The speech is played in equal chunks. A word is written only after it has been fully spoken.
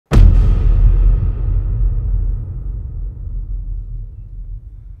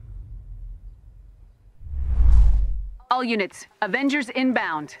All units, Avengers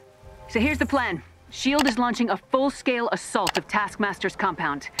inbound. So here's the plan. S.H.I.E.L.D. is launching a full-scale assault of Taskmaster's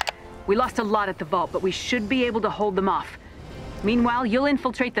compound. We lost a lot at the vault, but we should be able to hold them off. Meanwhile, you'll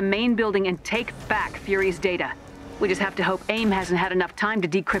infiltrate the main building and take back Fury's data. We just have to hope AIM hasn't had enough time to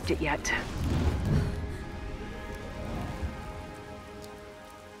decrypt it yet.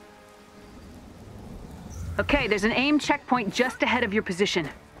 Okay, there's an AIM checkpoint just ahead of your position.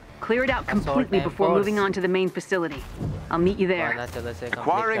 Clear it out completely before moving on to the main facility. I'll meet you there.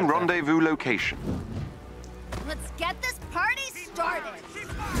 Acquiring rendezvous location. Let's get this party started.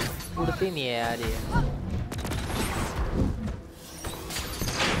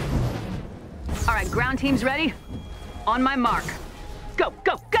 All right, ground team's ready? On my mark. Go,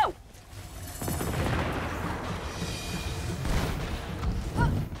 go, go!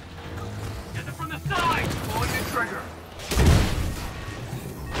 Get it from the side! Pulling the trigger.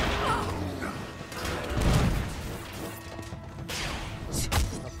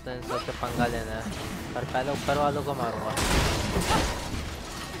 सबसे पंगा लेना है पर पहले ऊपर वालों को मारूंगा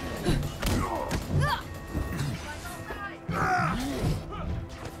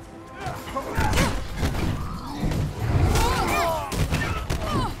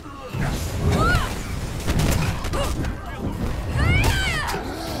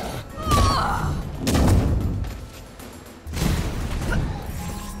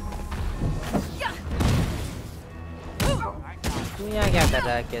तू यहाँ क्या कर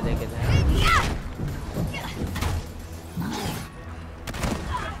रहा है अकेले अकेले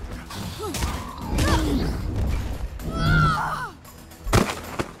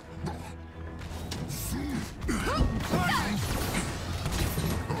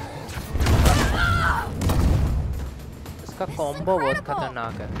इसका कॉम्बो बहुत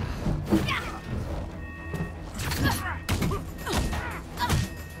खतरनाक है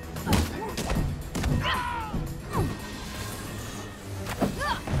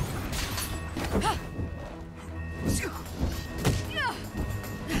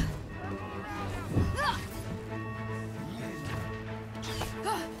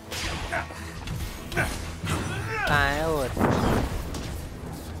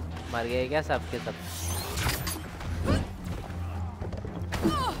मर गए क्या सबके सब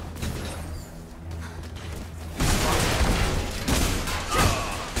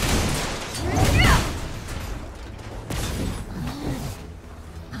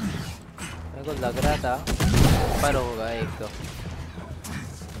मेरे को लग रहा था ऊपर होगा एक तो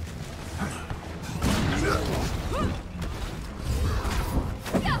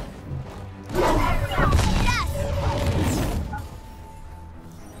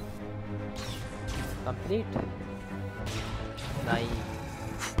कंप्लीट नहीं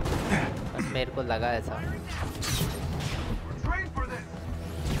बस मेरे को लगा ऐसा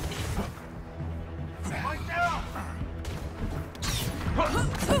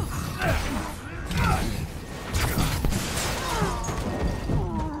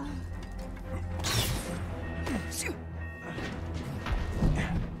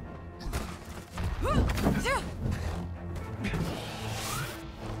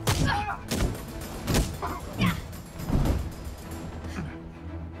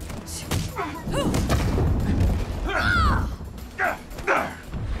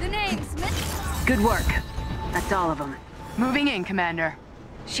Good work. That's all of them. Moving in, Commander.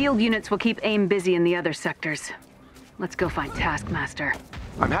 S.H.I.E.L.D. units will keep AIM busy in the other sectors. Let's go find Taskmaster.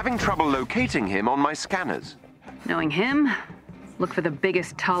 I'm having trouble locating him on my scanners. Knowing him, look for the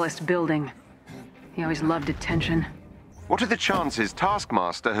biggest, tallest building. He always loved attention. What are the chances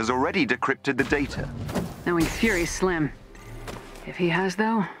Taskmaster has already decrypted the data? Knowing Fury's slim. If he has,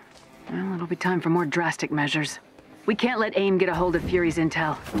 though, well, it'll be time for more drastic measures. We can't let AIM get a hold of Fury's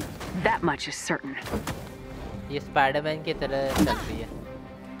intel. That much is certain. ये Spiderman की तरह चल रही है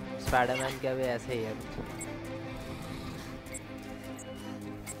Spiderman का भी ऐसे ही है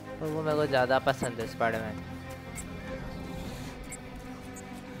और वो मेरे को ज़्यादा पसंद है Spiderman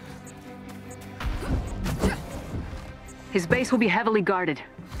His base will be heavily guarded.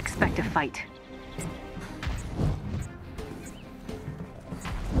 Expect a fight.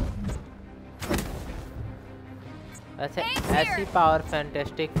 ऐसी पावर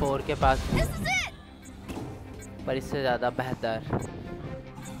फैंटास्टिक 4 के पास पर इससे ज़्यादा बेहतर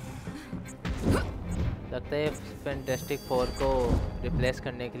लगता है फैंटास्टिक 4 को रिप्लेस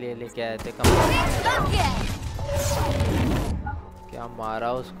करने के लिए लेके आए थे कंपनी क्या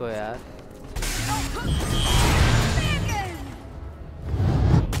मारा उसको यार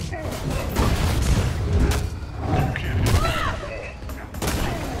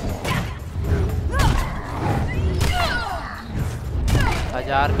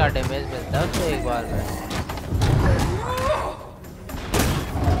हजार का डैमेज मिलता है उसको एक बार में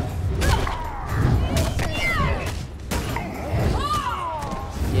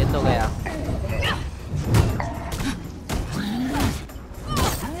बंद हो गया।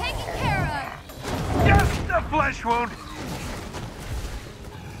 Taken care of. Just a flesh wound.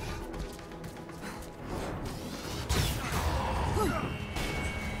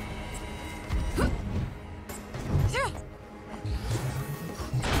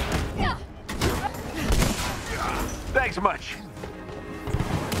 Thanks much.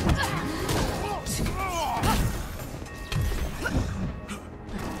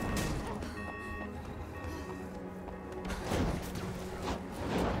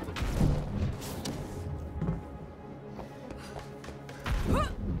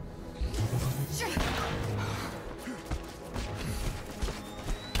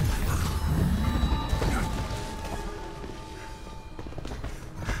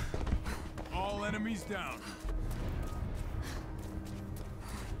 All enemies down.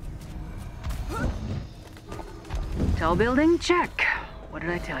 Tall building, check. What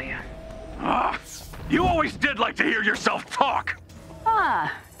did I tell you? Ah, you always did like to hear yourself talk.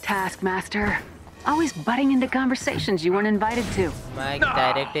 Ah, Taskmaster. Always butting into conversations you weren't invited to. Mike Nah,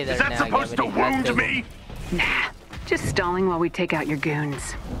 direct is इधर that ने आ गया supposed to मेरे हाथ wound पे। me? Nah, just stalling while we take out your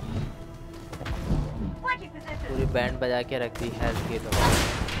goons. पूरी band बजा के रख दी हेल्थ की तो।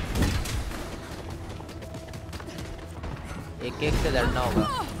 एक-एक से लड़ना होगा।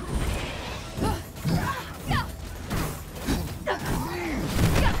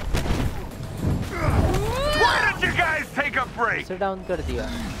 Why did you guys take a break? उसे डाउन कर दिया।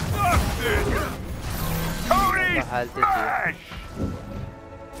 Tony हेल्थ चाहिए। smash!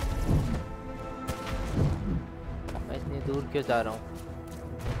 मैं इतनी दूर क्यों जा रहा हूँ?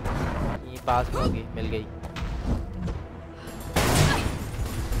 ये पास में होगी, मिल गई।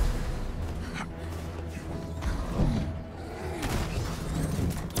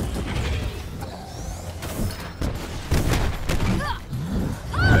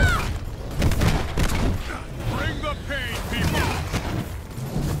 Bring the pain, people.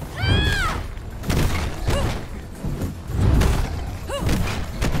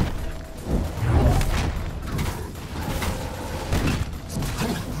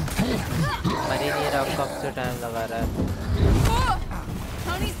 मर ही नहीं रहा, कब से टाइम लगा रहा है।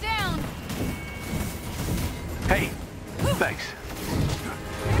 Tony's down. Hey, thanks.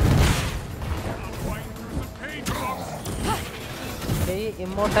 Fighting through the pain, folks. ये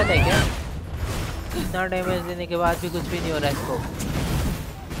इमोर्टल है क्या? इतना डैमेज देने के बाद भी कुछ भी नहीं हो रहा है इसको।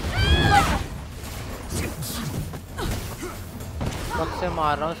 कब से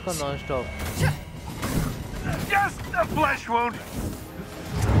मार रहा हूँ इसको non stop. Just a flesh wound.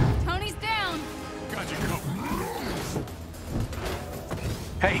 Tony's down. Got you covered.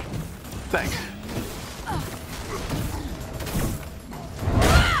 Hey, thanks.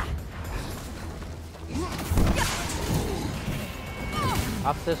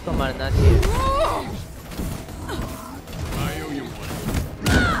 अब तो इसको मरना चाहिए। I owe you one.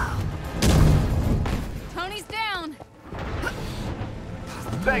 Tony's down.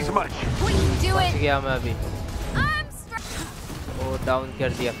 Thanks much. We can do बच it. गया मैं अभी। I'm वो डाउन कर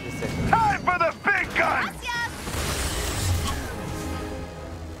दिया फिर से। Time for the big gun. Gracias.